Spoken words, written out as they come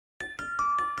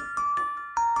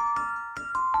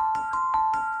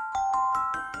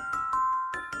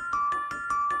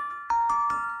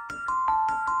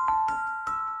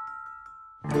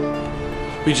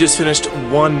We just finished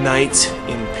one night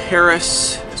in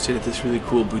Paris. Stayed at this really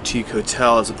cool boutique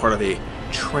hotel as a part of a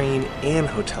train and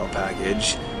hotel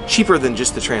package. Cheaper than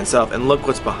just the train itself. And look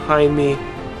what's behind me,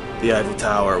 the Eiffel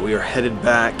Tower. We are headed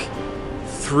back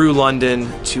through London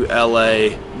to LA,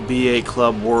 BA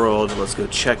Club World. Let's go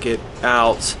check it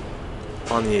out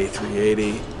on the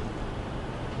A380.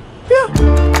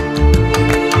 Yeah.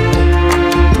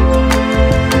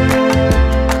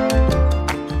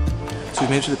 So we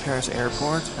made it to the Paris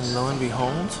airport, and lo and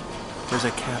behold, there's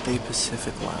a Cathay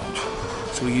Pacific lounge.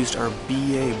 So we used our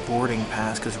BA boarding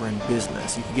pass because we're in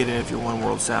business. You can get in if you're One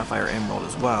World, Sapphire, Emerald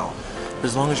as well. But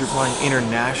as long as you're flying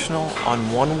international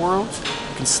on One World,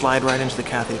 you can slide right into the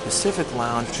Cathay Pacific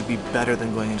lounge, which would be better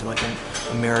than going into like an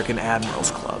American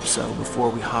Admirals Club. So before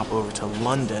we hop over to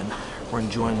London, we're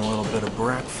enjoying a little bit of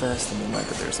breakfast. I mean, like,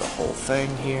 there's a whole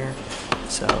thing here.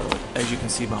 So as you can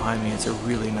see behind me, it's a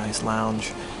really nice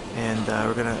lounge. And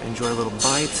we're gonna enjoy a little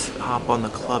bite, hop on the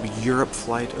Club Europe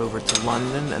flight over to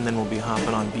London, and then we'll be hopping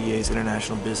on BA's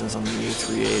International Business on the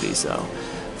A380, so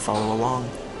follow along.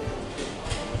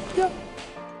 Yep.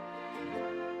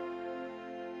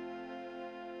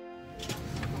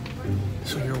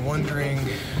 So you're wondering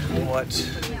what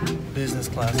business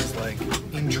class is like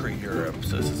intra-Europe.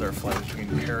 So this is our flight between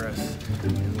Paris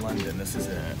and London. This is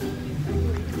it.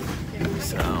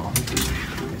 So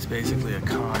it's basically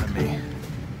economy,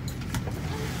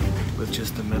 with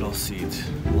just the middle seat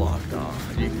blocked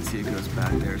off. And you can see it goes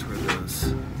back there to where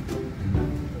those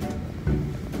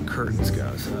curtains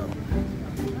go. So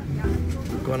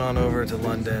going on over to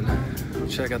London,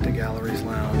 check out the Galleries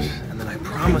Lounge, and then I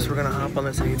promise we're gonna hop on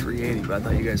this A380, but I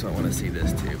thought you guys might want to see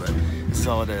this too. But this is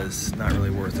all it is. Not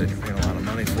really worth it. You're paying a lot of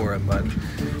money for it, but you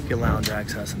get lounge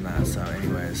access and that. So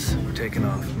anyways, we're taking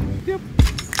off. Yep.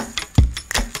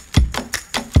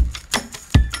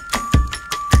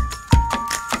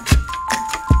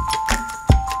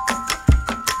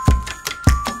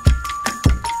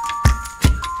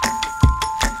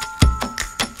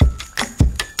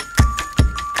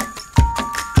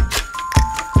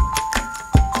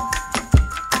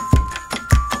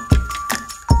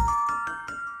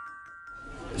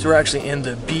 So we're actually in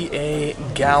the BA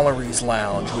Galleries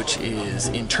Lounge, which is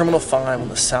in Terminal 5 on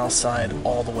the south side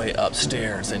all the way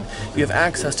upstairs. And you have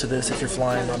access to this if you're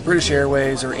flying on British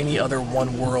Airways or any other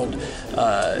One World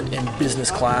in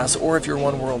business class, or if you're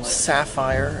One World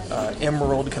Sapphire,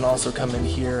 Emerald can also come in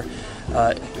here.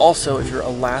 Also, if you're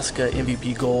Alaska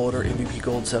MVP Gold or MVP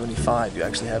Gold 75, you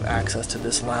actually have access to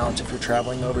this lounge if you're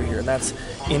traveling over here. And that's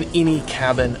in any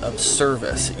cabin of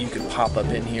service. You can pop up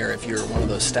in here if you're one of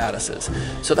those statuses.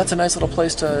 So that's a nice little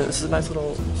place to, this is a nice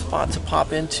little spot to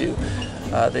pop into.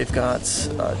 They've got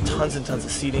tons and tons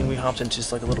of seating. We hopped into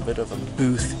just like a little bit of a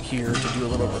booth here to do a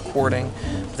little recording.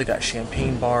 They've got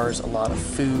champagne bars, a lot of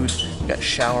food. They've got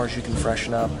showers you can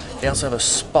freshen up. They also have a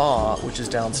spa, which is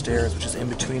downstairs, which is in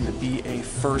between the BA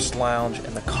First Lounge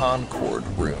and the Concord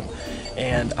room.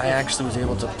 And I actually was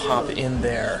able to pop in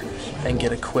there and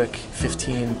get a quick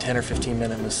 10 or 15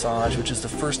 minute massage, which is the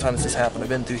first time this has happened. I've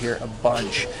been through here a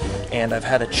bunch, and I've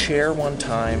had a chair one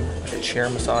time, like a chair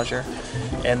massager,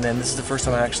 and then this is the first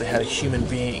time I actually had a human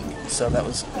being. So that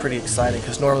was pretty exciting,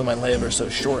 because normally my layovers are so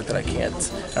short that I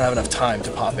don't have enough time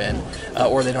to pop in,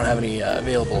 or they don't have any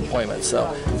available appointments.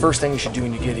 So first thing you should do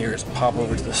when you get here is pop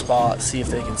over to the spa, see if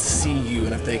they can see you,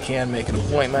 and if they can, make an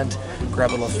appointment,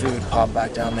 grab a little food, pop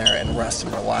back down there and rest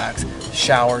and relax.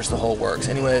 Showers, the whole works.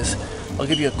 Anyways, I'll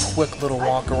give you a quick little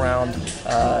walk around.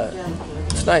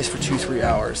 It's nice for 2-3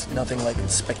 hours. Nothing like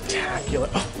spectacular.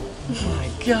 Oh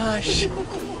my gosh.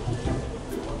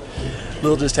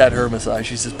 Lil just had her massage.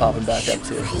 She's just popping back up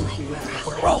too.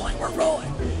 We're rolling.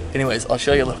 Anyways, I'll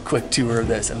show you a little quick tour of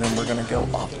this, and then we're gonna go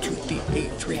off to the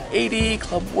A380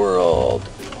 Club World.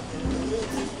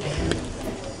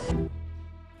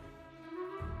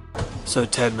 So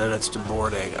 10 minutes to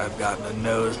boarding. I've gotten a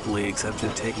nosebleed because I've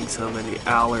been taking so many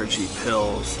allergy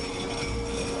pills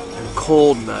and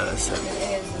cold medicine.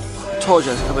 I told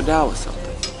you I was coming down with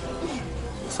something.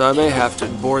 So I may have to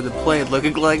board the plane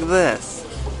looking like this,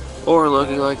 or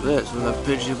looking like this with a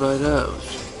pinch in my nose.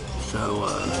 So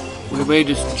we may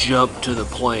just jump to the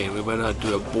plane. We might not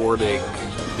do a boarding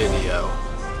video.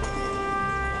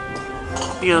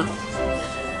 Yeah.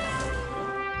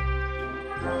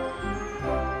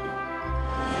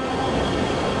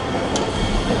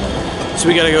 So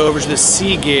we gotta go over to the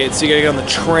C gate, so you gotta get on the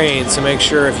train, so make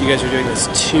sure if you guys are doing this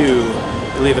too,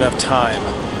 you leave enough time.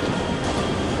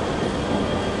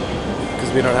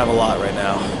 Because we don't have a lot right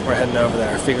now. We're heading over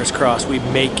there. Fingers crossed we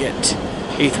make it.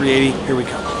 A380, here we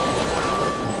come.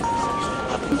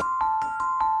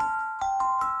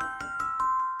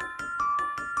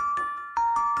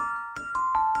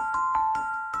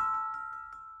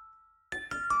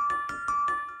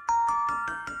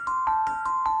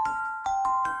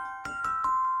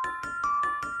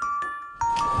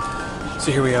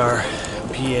 So here we are,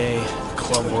 BA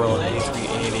Club World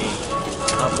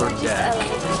A380 upper deck.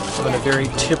 I'm in a very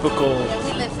typical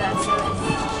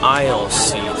aisle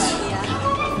seat.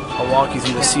 I'll walk you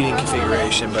through the seating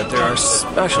configuration, but there are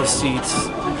special seats.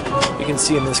 You can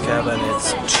see in this cabin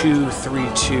it's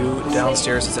 232.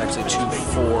 Downstairs it's actually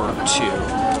 242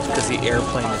 because the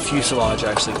airplane, the fuselage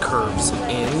actually curves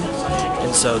in,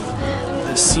 and so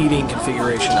the seating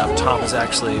configuration up top is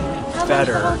actually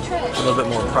better, a little bit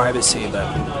more privacy. But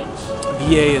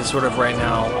BA is sort of right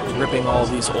now ripping all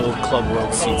these old Club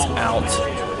World seats out.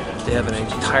 They have an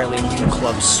entirely new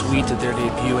club suite that they're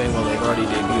debuting. Well, they've already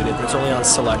debuted it, but it's only on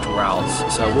select routes.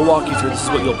 So we'll walk you through. This is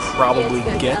what you'll probably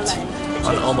get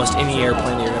on almost any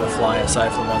airplane that you're going to fly,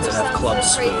 aside from ones that have club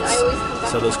suites.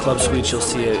 So those club suites, you'll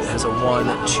see it has a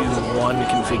 1-2-1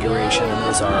 configuration, and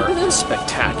those are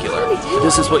spectacular.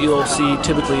 This is what you'll see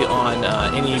typically on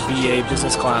any BA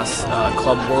business class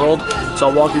Club World. So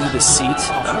I'll walk you through the seat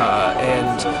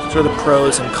and sort of the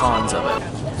pros and cons of it.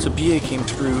 So BA came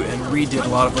through and redid a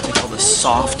lot of what they call the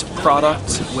soft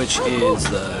product, which is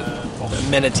the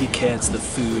amenity kits, the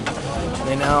food. And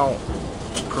they now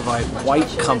provide white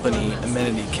company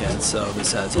amenity kits. So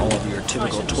this has all of your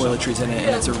typical toiletries in it,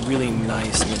 and it's a really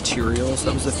nice material. So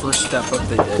that was the first step up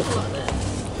they did.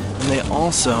 And they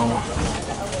also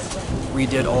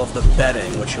redid all of the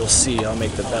bedding, which you'll see. I'll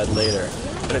make the bed later.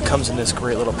 But it comes in this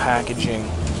great little packaging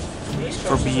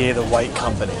for BA, the white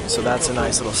company. So that's a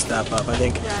nice little step up. I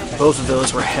think both of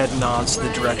those were head nods to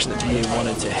the direction that BA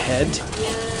wanted to head,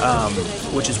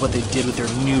 which is what they did with their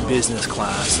new business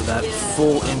class. So that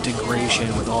full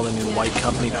integration with all the new white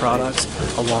company products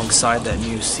alongside that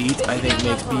new seat, I think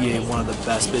makes BA one of the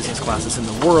best business classes in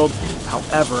the world.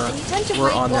 However,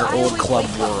 we're on their old Club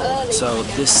World. So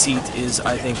this seat is,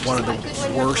 I think, one of the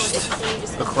worst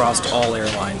across all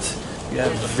airlines. You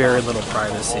have very little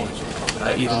privacy.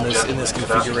 Even in this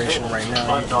configuration right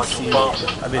now, you can see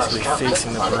I'm basically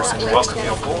facing the person next to me.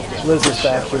 Liz is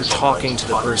back here talking to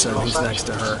the person who's next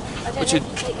to her, which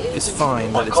is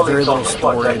fine, but it's very little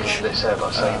storage. You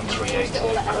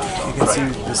can see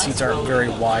the seats aren't very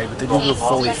wide, but they do go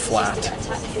fully flat.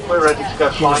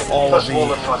 Here's all of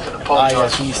the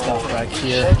IFE stuff back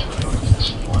here.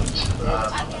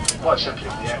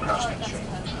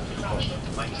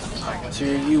 So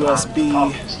your USB,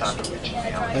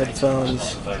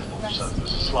 headphones,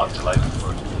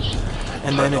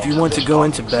 and then if you want to go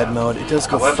into bed mode, it does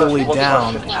go fully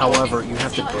down. However, you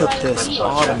have to put this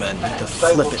ottoman to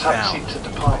flip it down.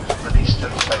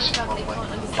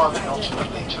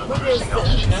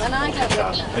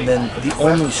 And then the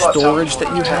only storage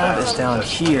that you have is down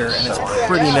here, and it's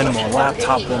pretty minimal. A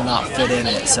laptop will not fit in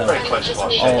it, so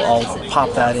I'll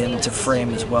pop that into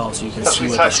frame as well so you can see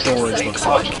what the storage looks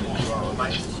like.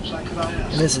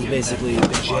 And this is basically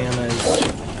pajamas,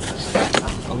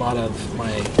 a lot of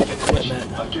my equipment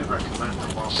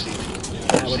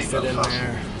that would fit in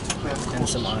there, and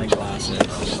some eyeglasses,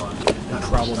 and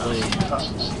probably,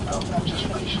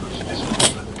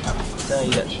 now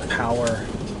you get power,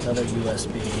 another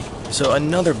USB. So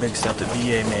another big step that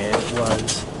BA made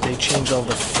was they changed all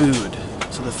the food.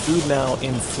 So the food now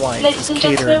in flight is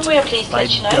catered by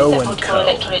Dough &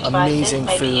 Co. Amazing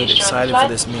food, excited for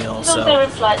this meal, so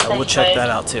we'll check that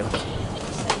out too.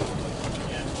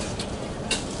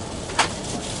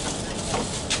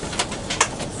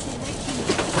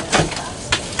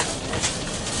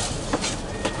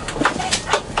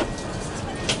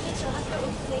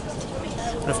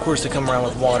 And of course they come around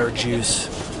with water, juice.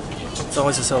 It's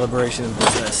always a celebration in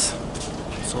business.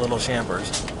 So little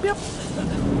champers. Yep.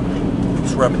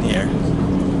 Just rub in the air.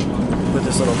 Put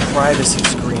this little privacy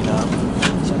screen up.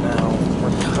 So now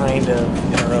we're kind of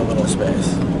in our own little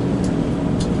space.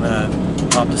 I'm gonna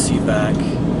pop the seat back,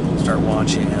 start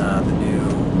watching the new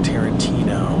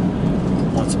Tarantino,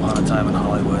 Once Upon a Time in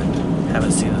Hollywood.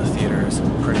 Haven't seen it in the theaters.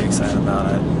 I'm pretty excited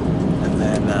about it. And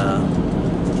then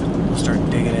we'll start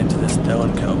digging into this Dough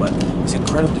 & Co. But it's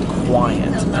incredibly quiet.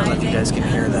 I don't know if you guys can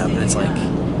hear that, but it's like,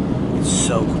 it's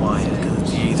so quiet because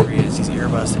it's the A380s, these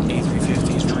Airbus and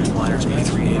A350s, Dreamliners,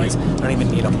 A380s. I don't even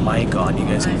need a mic on. You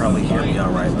guys can probably hear me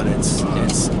all right, but it's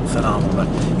phenomenal. But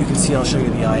you can see, I'll show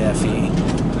you the IFE,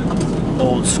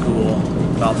 old school,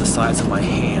 about the size of my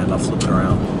hand. I'll flip it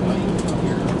around.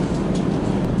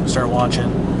 Start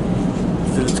watching.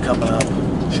 Food's coming up.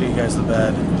 Show you guys the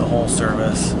bed, the whole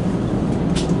service.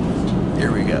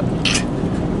 Here we go.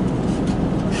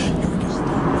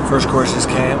 First course just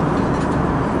came.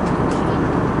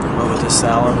 With the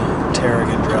salad,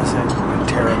 tarragon dressing, and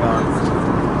tarragon,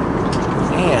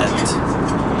 and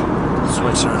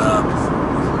switching it up,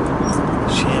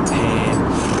 champagne,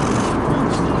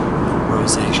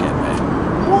 rosé champagne.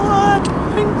 What?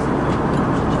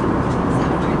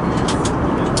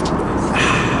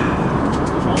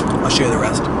 the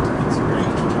rest.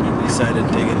 We decided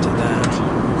to dig into that.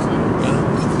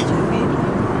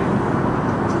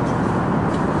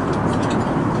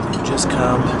 Just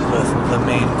come with the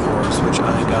main course, which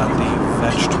I got the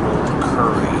vegetable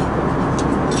curry.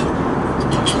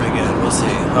 Looks pretty good. We'll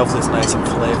see. Hopefully it's nice and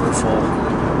flavorful.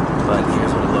 But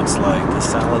here's what it looks like. The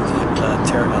salad,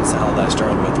 tarragon salad I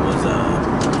started with was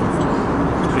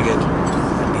pretty good. I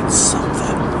need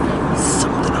something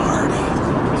hearty.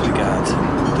 We got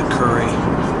the curry,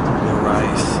 the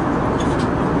rice,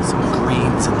 some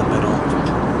greens in the middle.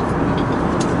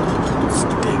 Let's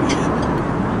dig in.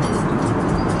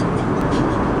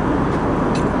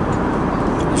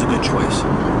 It's a good choice.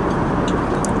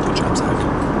 Good job, Zach.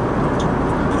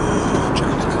 Good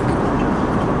job, Zach.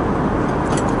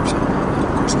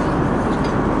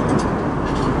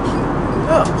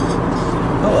 Oh,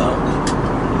 hello.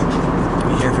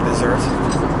 You here for dessert?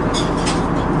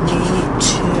 Me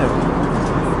too.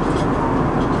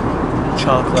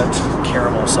 Chocolate,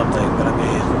 caramel, something, but I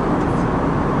mean...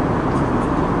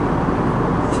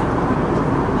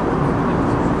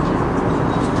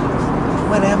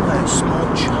 When am I a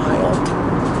small child?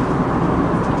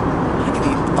 I can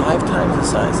eat 5 times the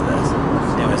size of this.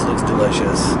 Anyways, looks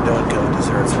delicious. Dough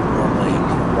desserts are normally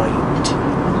white.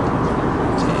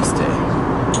 Tasty.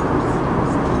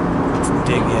 Let's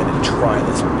dig in and try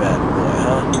this bad boy,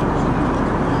 huh?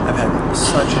 I've had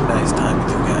such a nice time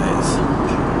with you guys.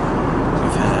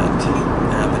 We've had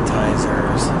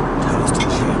appetizers, toasted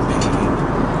champagne,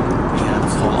 we had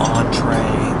full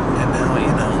entree, and now,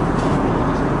 you know,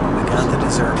 we got the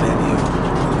dessert menu.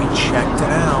 We checked it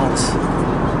out.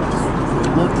 We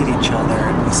looked at each other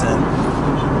and we said,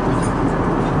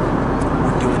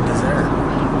 we're doing dessert.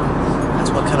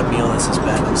 That's what kind of meal this has been.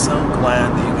 I'm so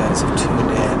glad that you guys have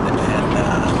tuned in and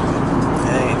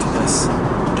hey, to this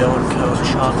dough and co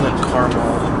chocolate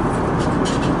caramel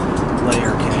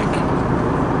layer cake.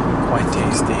 Quite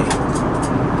tasty.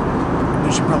 We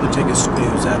should probably take a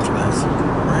snooze after this,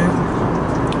 right?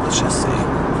 Let's just see.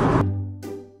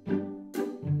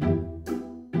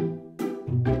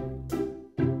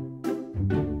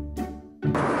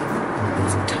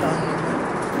 It's time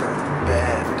for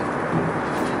bed.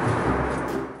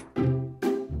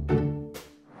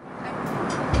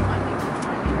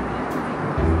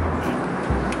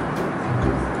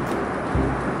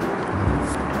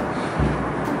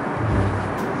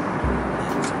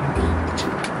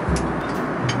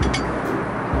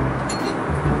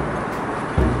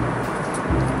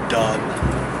 Done.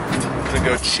 I'm gonna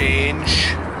go change.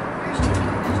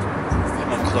 Put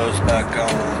my clothes back on.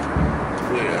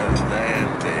 We are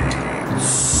landing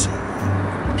soon.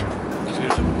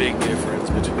 There's a big difference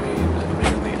between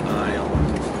being on the aisle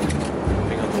and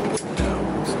being on the window.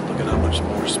 So look at how much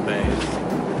more space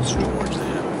and storage they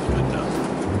have in the window.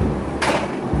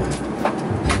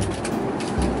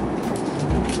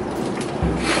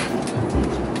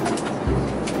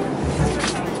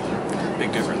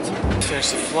 Big difference.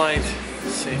 Finished the flight,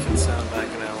 safe and sound back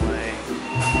in LA.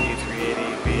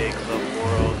 A380, BA Club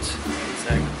World,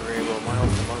 Zachary, Abel,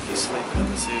 Miles the monkey sleeping in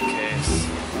the suitcase.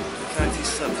 In fact, he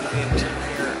slept through the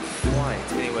entire flight.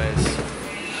 Anyways,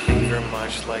 thank you very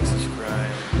much. Like,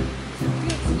 subscribe.